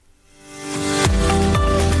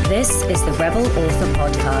is the Rebel Author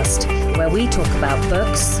Podcast, where we talk about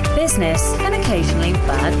books, business, and occasionally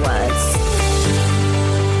bad words.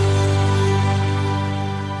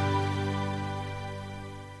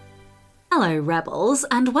 Hello, Rebels,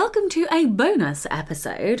 and welcome to a bonus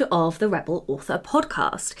episode of the Rebel Author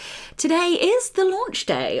Podcast. Today is the launch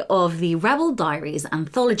day of the Rebel Diaries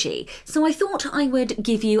anthology, so I thought I would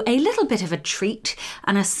give you a little bit of a treat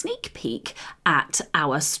and a sneak peek at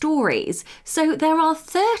our stories. So there are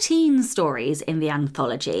 13 stories in the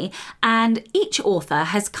anthology, and each author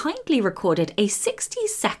has kindly recorded a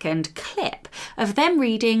 60-second clip of them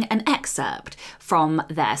reading an excerpt from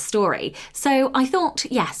their story. So I thought,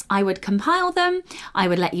 yes, I would compile them, I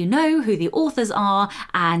would let you know who the authors are,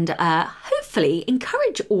 and hopefully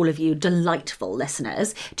encourage all of you delightful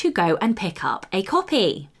listeners to go and pick up a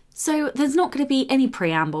copy. So there's not going to be any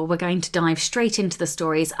preamble, we're going to dive straight into the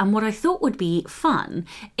stories, and what I thought would be fun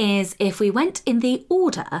is if we went in the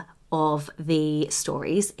order of the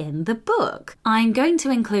stories in the book. I'm going to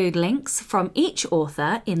include links from each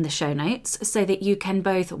author in the show notes so that you can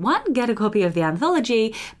both, one, get a copy of the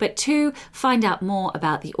anthology, but two, find out more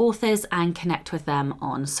about the authors and connect with them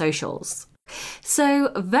on socials.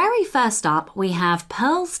 So very first up, we have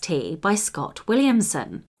Pearl's Tea by Scott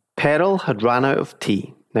Williamson. Pearl had ran out of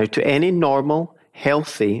tea. Now, to any normal,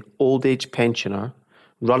 healthy, old-age pensioner,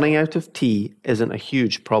 running out of tea isn't a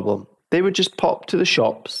huge problem. They would just pop to the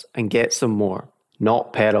shops and get some more.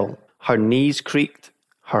 Not Pearl. Her knees creaked,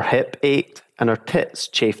 her hip ached, and her tits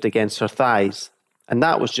chafed against her thighs. And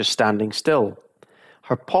that was just standing still.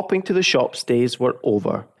 Her popping to the shops days were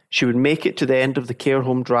over. She would make it to the end of the care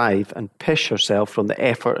home drive and pish herself from the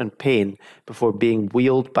effort and pain before being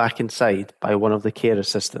wheeled back inside by one of the care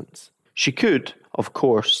assistants. She could, of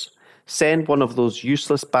course, send one of those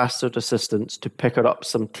useless bastard assistants to pick her up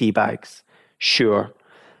some tea bags. Sure.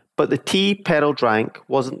 But the tea Pearl drank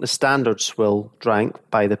wasn't the standard swill drank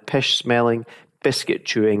by the pish-smelling,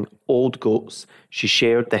 biscuit-chewing old goats she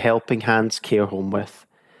shared the Helping Hands care home with.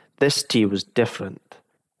 This tea was different.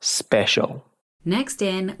 Special. Next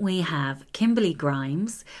in, we have Kimberly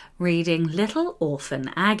Grimes reading Little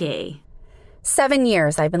Orphan Aggie. 7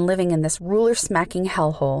 years I've been living in this ruler-smacking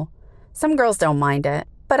hellhole. Some girls don't mind it,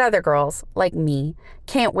 but other girls, like me,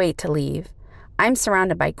 can't wait to leave. I'm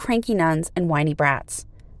surrounded by cranky nuns and whiny brats.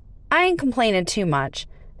 I ain't complaining too much.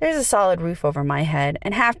 There's a solid roof over my head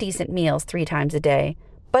and half-decent meals 3 times a day.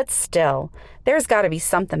 But still, there's got to be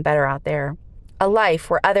something better out there. A life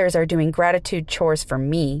where others are doing gratitude chores for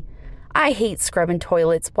me. I hate scrubbing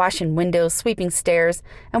toilets, washing windows, sweeping stairs,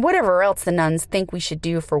 and whatever else the nuns think we should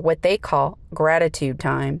do for what they call gratitude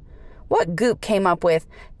time. What goop came up with,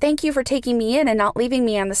 "Thank you for taking me in and not leaving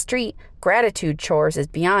me on the street. Gratitude chores" is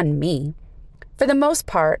beyond me. For the most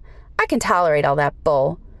part, I can tolerate all that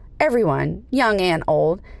bull. Everyone, young and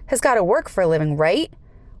old, has got to work for a living, right?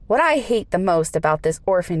 What I hate the most about this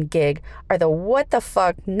orphan gig are the what the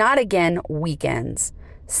fuck not again weekends.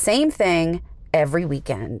 Same thing every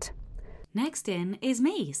weekend. Next in is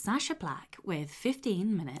me, Sasha Black, with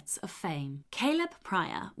 15 Minutes of Fame. Caleb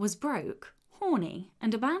Pryor was broke, horny,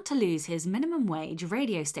 and about to lose his minimum wage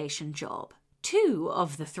radio station job. 2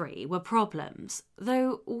 of the 3 were problems,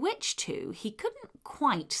 though which 2 he couldn't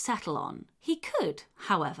quite settle on. He could,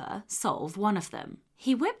 however, solve one of them.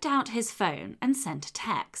 He whipped out his phone and sent a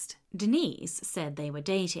text. Denise said they were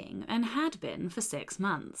dating and had been for 6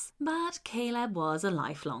 months, but Caleb was a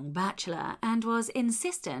lifelong bachelor and was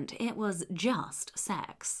insistent it was just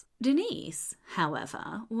sex. Denise,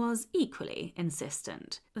 however, was equally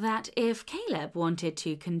insistent that if Caleb wanted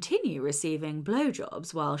to continue receiving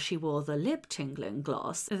blowjobs while she wore the lip-tingling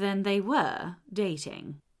gloss, then they were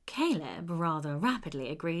dating. Caleb rather rapidly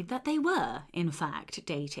agreed that they were, in fact,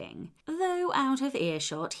 dating, though out of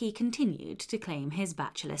earshot he continued to claim his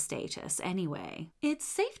bachelor status anyway. It's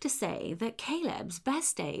safe to say that Caleb's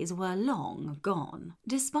best days were long gone.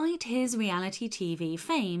 Despite his reality TV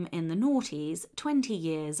fame in the noughties 20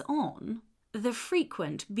 years on, the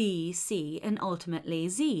frequent B, C, and ultimately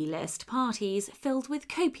Z-list parties filled with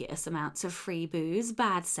copious amounts of free booze,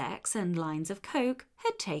 bad sex, and lines of coke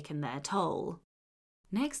had taken their toll.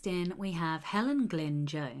 Next in, we have Helen Glynn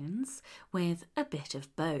Jones with A Bit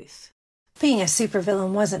of Both. Being a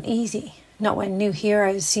supervillain wasn't easy, not when new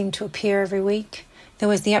heroes seemed to appear every week. There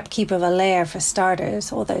was the upkeep of a lair for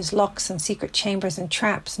starters, all those locks and secret chambers and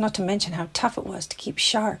traps, not to mention how tough it was to keep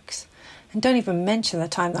sharks. And don't even mention the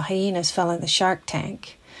time the hyenas fell in the shark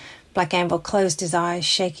tank. Black Anvil closed his eyes,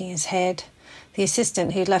 shaking his head. The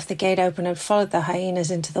assistant who'd left the gate open had followed the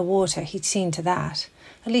hyenas into the water. He'd seen to that.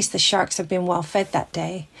 At least the sharks had been well fed that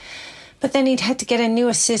day. But then he'd had to get a new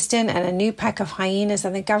assistant and a new pack of hyenas,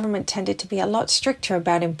 and the government tended to be a lot stricter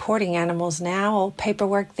about importing animals now, or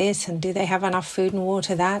paperwork this, and do they have enough food and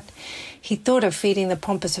water that. He thought of feeding the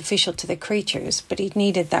pompous official to the creatures, but he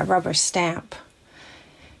needed that rubber stamp.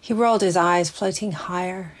 He rolled his eyes, floating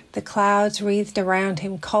higher. The clouds wreathed around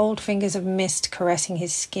him, cold fingers of mist caressing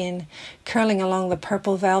his skin, curling along the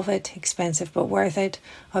purple velvet, expensive but worth it,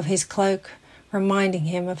 of his cloak, reminding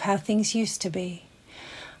him of how things used to be.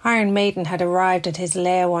 Iron Maiden had arrived at his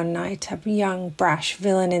lair one night, a young, brash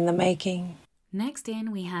villain in the making. Next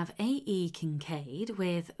in, we have A.E. Kincaid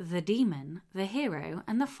with The Demon, the Hero,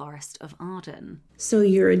 and the Forest of Arden. "So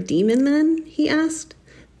you're a demon, then?" he asked.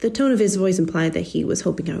 The tone of his voice implied that he was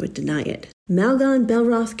hoping I would deny it. "Malgon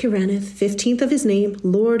Belroth Kiraneth, 15th of his name,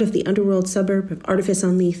 Lord of the underworld suburb of Artifice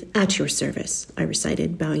on Leith, at your service," I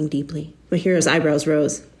recited, bowing deeply. My hero's eyebrows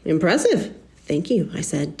rose. "Impressive." "Thank you," I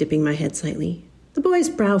said, dipping my head slightly. The boy's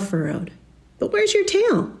brow furrowed. "But where's your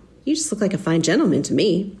tail? You just look like a fine gentleman to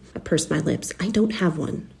me." I pursed my lips. "I don't have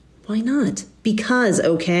one." "Why not?" "Because,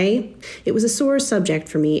 okay?" It was a sore subject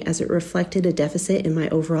for me as it reflected a deficit in my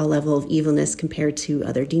overall level of evilness compared to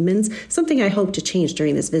other demons, something I hoped to change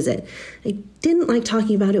during this visit. I didn't like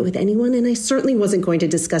talking about it with anyone, and I certainly wasn't going to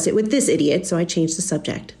discuss it with this idiot, so I changed the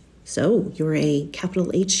subject. "So, you're a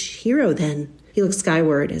capital H hero, then?" He looked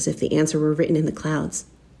skyward as if the answer were written in the clouds.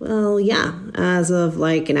 "Well, yeah, as of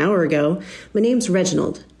like an hour ago. My name's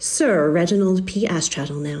Reginald. Sir Reginald P.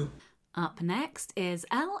 Astrattle now." Up next is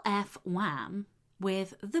L.F. Wham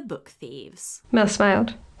with The Book Thieves. Mel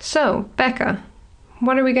smiled. "So, Becca,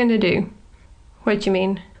 what are we going to do?" "What do you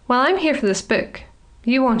mean?" "Well, I'm here for this book.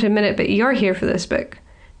 You won't admit it, but you're here for this book.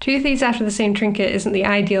 Two thieves after the same trinket isn't the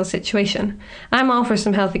ideal situation. I'm all for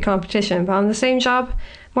some healthy competition, but on the same job,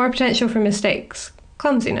 more potential for mistakes.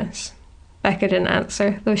 Clumsiness." Becca didn't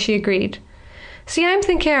answer, though she agreed. "See, I'm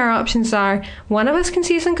thinking our options are, one of us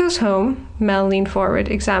conceives and goes home." Mel leaned forward,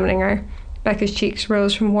 examining her. Becca's cheeks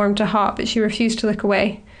rose from warm to hot, but she refused to look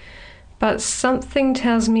away. "But something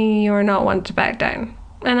tells me you're not one to back down.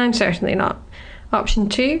 And I'm certainly not. Option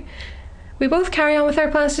 2, we both carry on with our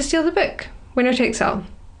plans to steal the book. Winner takes all.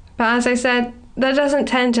 But as I said, that doesn't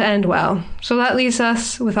tend to end well, so that leaves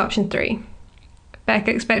us with option 3.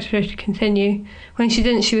 Becca expected her to continue. When she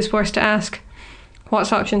didn't, she was forced to ask,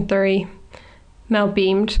 "What's option 3? Mel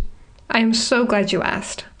beamed. "I am so glad you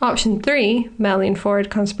asked. Option 3, Mel leaned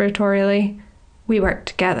forward conspiratorially, "we work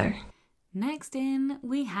together." Next in,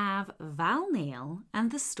 we have Val Neal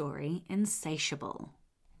and the story Insatiable.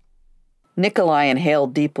 Nikolai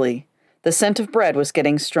inhaled deeply. The scent of bread was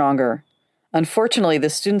getting stronger. Unfortunately, the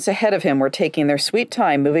students ahead of him were taking their sweet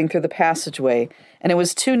time moving through the passageway, and it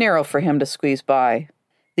was too narrow for him to squeeze by.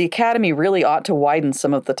 The academy really ought to widen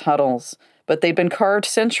some of the tunnels, but they'd been carved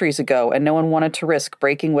centuries ago, and no one wanted to risk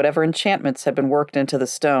breaking whatever enchantments had been worked into the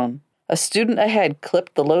stone. A student ahead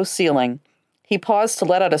clipped the low ceiling. He paused to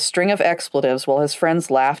let out a string of expletives while his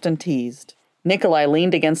friends laughed and teased. Nikolai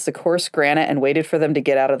leaned against the coarse granite and waited for them to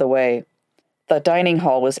get out of the way. The dining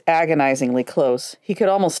hall was agonizingly close. He could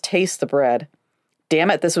almost taste the bread. Damn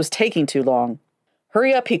it, this was taking too long.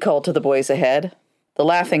 "Hurry up," he called to the boys ahead. The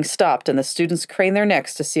laughing stopped, and the students craned their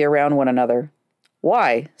necks to see around one another.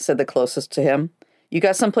 "Why?" said the closest to him. "You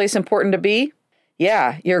got someplace important to be?"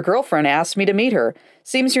 "Yeah, your girlfriend asked me to meet her.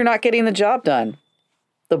 Seems you're not getting the job done."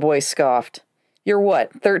 The boy scoffed. "You're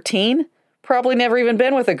what, 13? Probably never even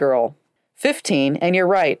been with a girl." 15, and you're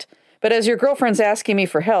right. But as your girlfriend's asking me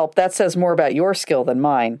for help, that says more about your skill than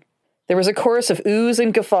mine." There was a chorus of oohs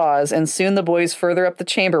and guffaws, and soon the boys further up the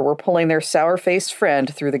chamber were pulling their sour-faced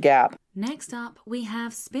friend through the gap. Next up, we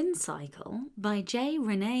have Spin Cycle by J.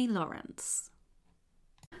 Renee Lawrence.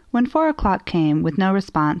 When 4 o'clock came with no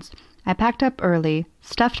response, I packed up early,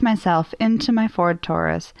 stuffed myself into my Ford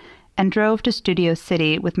Taurus, and drove to Studio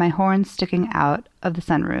City with my horns sticking out of the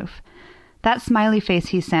sunroof. That smiley face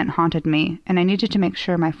he sent haunted me, and I needed to make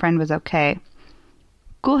sure my friend was okay.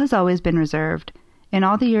 Ghoul has always been reserved. In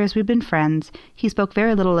all the years we've been friends, he spoke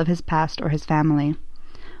very little of his past or his family.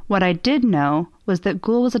 What I did know was that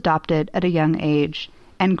Ghoul was adopted at a young age,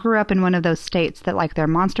 and grew up in one of those states that like their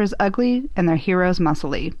monsters ugly and their heroes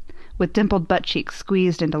muscly, with dimpled butt cheeks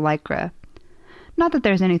squeezed into lycra. Not that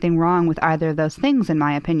there's anything wrong with either of those things, in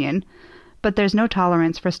my opinion, but there's no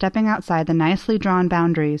tolerance for stepping outside the nicely drawn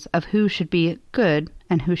boundaries of who should be good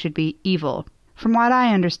and who should be evil. From what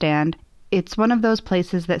I understand, it's one of those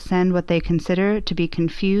places that send what they consider to be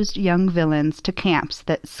confused young villains to camps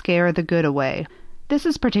that scare the good away. This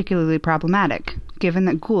is particularly problematic, given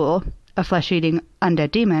that Ghoul, a flesh-eating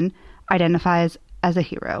undead demon, identifies as a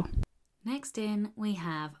hero. Next in, we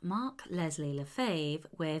have Mark Leslie Lefebvre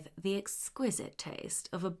with The Exquisite Taste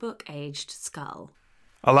of a Book-Aged Skull.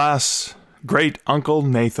 Alas, great Uncle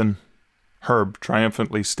Nathan, Herb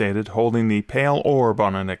triumphantly stated, holding the pale orb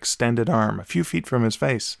on an extended arm a few feet from his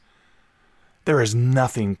face. There is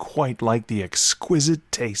nothing quite like the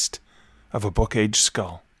exquisite taste of a book-aged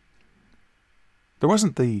skull. There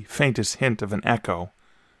wasn't the faintest hint of an echo,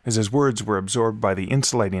 as his words were absorbed by the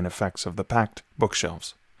insulating effects of the packed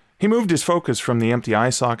bookshelves. He moved his focus from the empty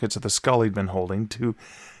eye sockets of the skull he'd been holding to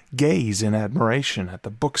gaze in admiration at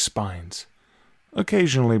the book spines,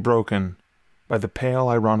 occasionally broken by the pale,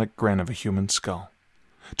 ironic grin of a human skull.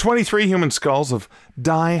 23 human skulls of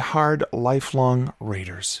die-hard, lifelong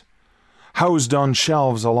readers, housed on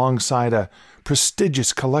shelves alongside a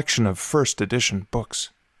prestigious collection of first edition books,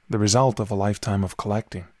 the result of a lifetime of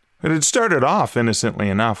collecting. It had started off innocently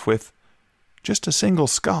enough with just a single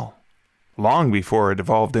skull, long before it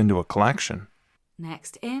evolved into a collection.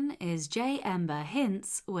 Next in is J. Ember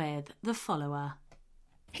Hintz with The Follower.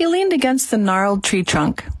 He leaned against the gnarled tree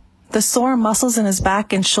trunk. The sore muscles in his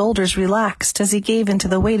back and shoulders relaxed as he gave into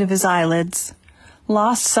the weight of his eyelids.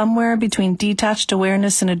 Lost somewhere between detached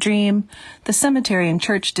awareness and a dream, the cemetery and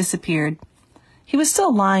church disappeared. He was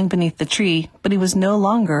still lying beneath the tree, but he was no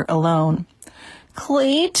longer alone.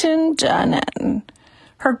 Clayton Dunnan.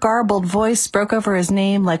 Her garbled voice broke over his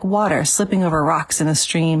name like water slipping over rocks in a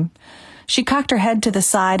stream. She cocked her head to the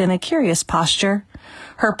side in a curious posture,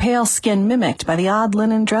 her pale skin mimicked by the odd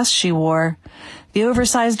linen dress she wore. The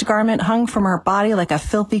oversized garment hung from her body like a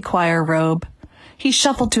filthy choir robe. He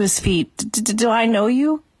shuffled to his feet. Do I know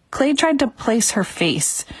you? Clay tried to place her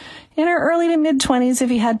face. In her early to mid-20s,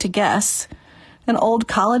 if he had to guess. An old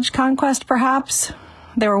college conquest, perhaps?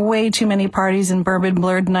 There were way too many parties and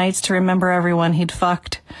bourbon-blurred nights to remember everyone he'd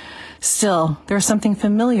fucked. Still, there was something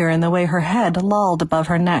familiar in the way her head lolled above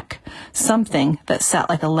her neck, something that sat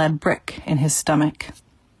like a lead brick in his stomach.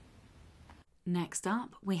 Next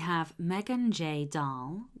up, we have Megan J.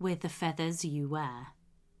 Dahl with The Feathers You Wear.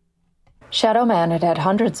 Shadow Man had had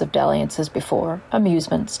hundreds of dalliances before,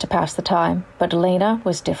 amusements to pass the time, but Elena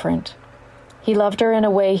was different. He loved her in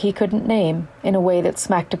a way he couldn't name, in a way that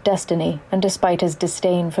smacked of destiny, and despite his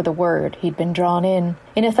disdain for the word, he'd been drawn in.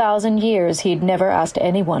 In 1,000 years, he'd never asked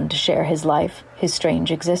anyone to share his life, his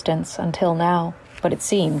strange existence, until now. But it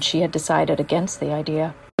seemed she had decided against the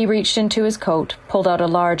idea. He reached into his coat, pulled out a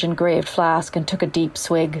large engraved flask, and took a deep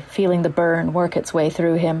swig, feeling the burn work its way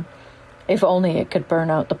through him. If only it could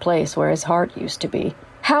burn out the place where his heart used to be.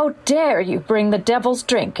 "How dare you bring the devil's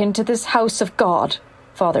drink into this house of God?"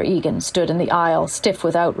 Father Egan stood in the aisle, stiff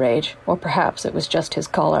with outrage, or perhaps it was just his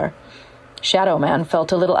collar. Shadow Man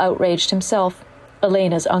felt a little outraged himself.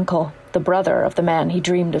 Elena's uncle, the brother of the man he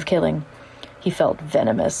dreamed of killing. He felt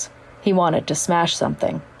venomous. He wanted to smash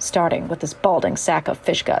something, starting with this balding sack of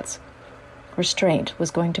fish guts. Restraint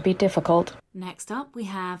was going to be difficult. Next up, we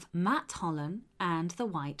have Matt Holland and The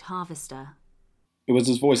White Harvester. It was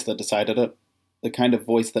his voice that decided it, the kind of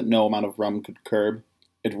voice that no amount of rum could curb.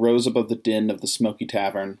 It rose above the din of the smoky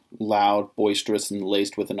tavern, loud, boisterous, and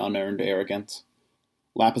laced with an unearned arrogance.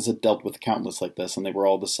 Lapis had dealt with countless like this, and they were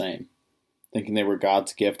all the same, thinking they were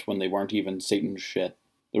God's gift when they weren't even Satan's shit.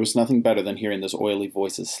 There was nothing better than hearing those oily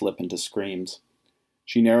voices slip into screams.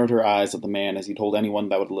 She narrowed her eyes at the man as he told anyone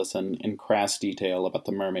that would listen in crass detail about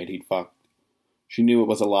the mermaid he'd fucked. She knew it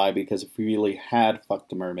was a lie because if he really had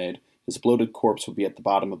fucked the mermaid, his bloated corpse would be at the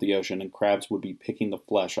bottom of the ocean and crabs would be picking the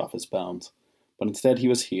flesh off his bones. But instead he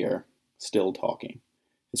was here, still talking.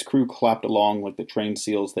 His crew clapped along like the trained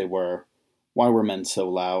seals they were. Why were men so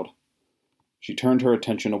loud? She turned her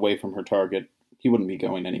attention away from her target. He wouldn't be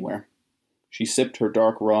going anywhere. She sipped her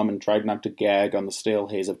dark rum and tried not to gag on the stale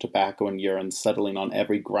haze of tobacco and urine settling on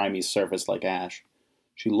every grimy surface like ash.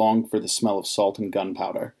 She longed for the smell of salt and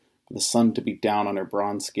gunpowder, for the sun to beat down on her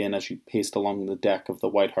bronze skin as she paced along the deck of the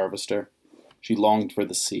White Harvester. She longed for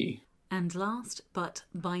the sea. And last, but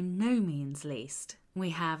by no means least, we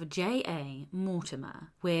have J.A.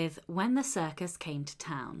 Mortimer with When the Circus Came to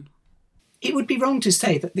Town. It would be wrong to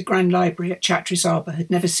say that the Grand Library at Chatteris Arbour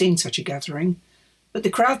had never seen such a gathering, but the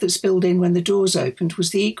crowd that spilled in when the doors opened was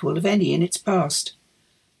the equal of any in its past.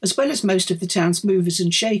 As well as most of the town's movers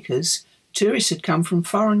and shakers, tourists had come from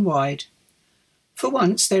far and wide. For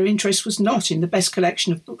once, their interest was not in the best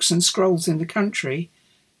collection of books and scrolls in the country,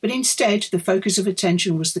 but instead the focus of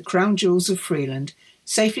attention was the crown jewels of Freeland,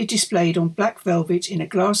 safely displayed on black velvet in a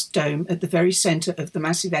glass dome at the very centre of the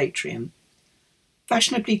massive atrium.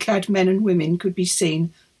 Fashionably clad men and women could be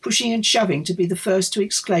seen pushing and shoving to be the first to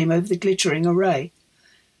exclaim over the glittering array.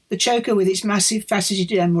 The choker with its massive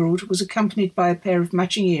faceted emerald was accompanied by a pair of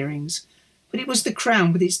matching earrings, but it was the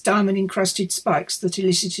crown with its diamond-encrusted spikes that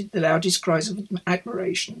elicited the loudest cries of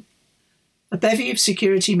admiration. A bevy of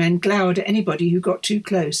security men glowered at anybody who got too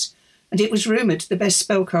close, and it was rumoured the best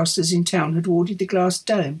spellcasters in town had warded the glass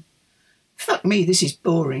dome. "Fuck me, this is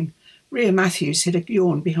boring." Rhea Matthews hid a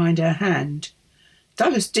yawn behind her hand.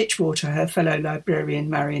 "Dull as ditchwater," her fellow librarian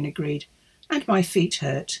Marion agreed. "And my feet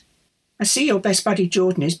hurt." "I see your best buddy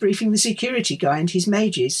Jordan is briefing the security guy and his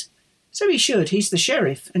mages." "So he should, he's the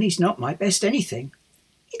sheriff, and he's not my best anything."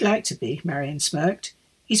 "He'd like to be," Marion smirked.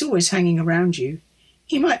 "He's always hanging around you.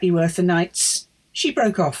 He might be worth a night's—" She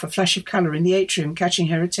broke off, a flash of colour in the atrium catching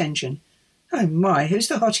her attention. "Oh my, who's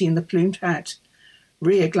the hottie in the plumed hat?"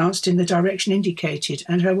 Rhea glanced in the direction indicated,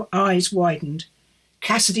 and her eyes widened.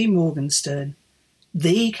 "Cassidy Morgenstern."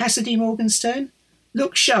 "The Cassidy Morgenstern?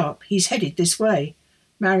 Look sharp, he's headed this way."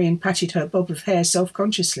 Marion patted her bob of hair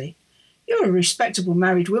self-consciously. "You're a respectable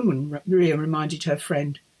married woman," Rhea reminded her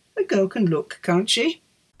friend. "A girl can look, can't she?"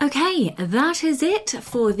 Okay, that is it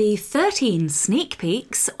for the 13 sneak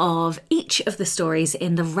peeks of each of the stories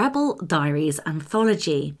in the Rebel Diaries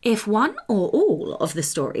anthology. If one or all of the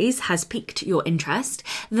stories has piqued your interest,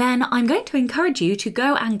 then I'm going to encourage you to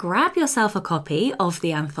go and grab yourself a copy of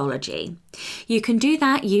the anthology. You can do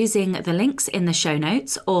that using the links in the show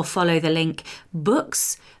notes or follow the link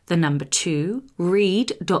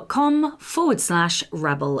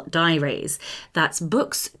books2read.com/Rebel Diaries. That's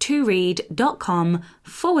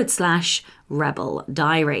books2read.com/Rebel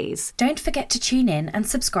Diaries. Don't forget to tune in and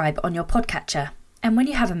subscribe on your podcatcher. And when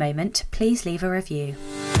you have a moment, please leave a review.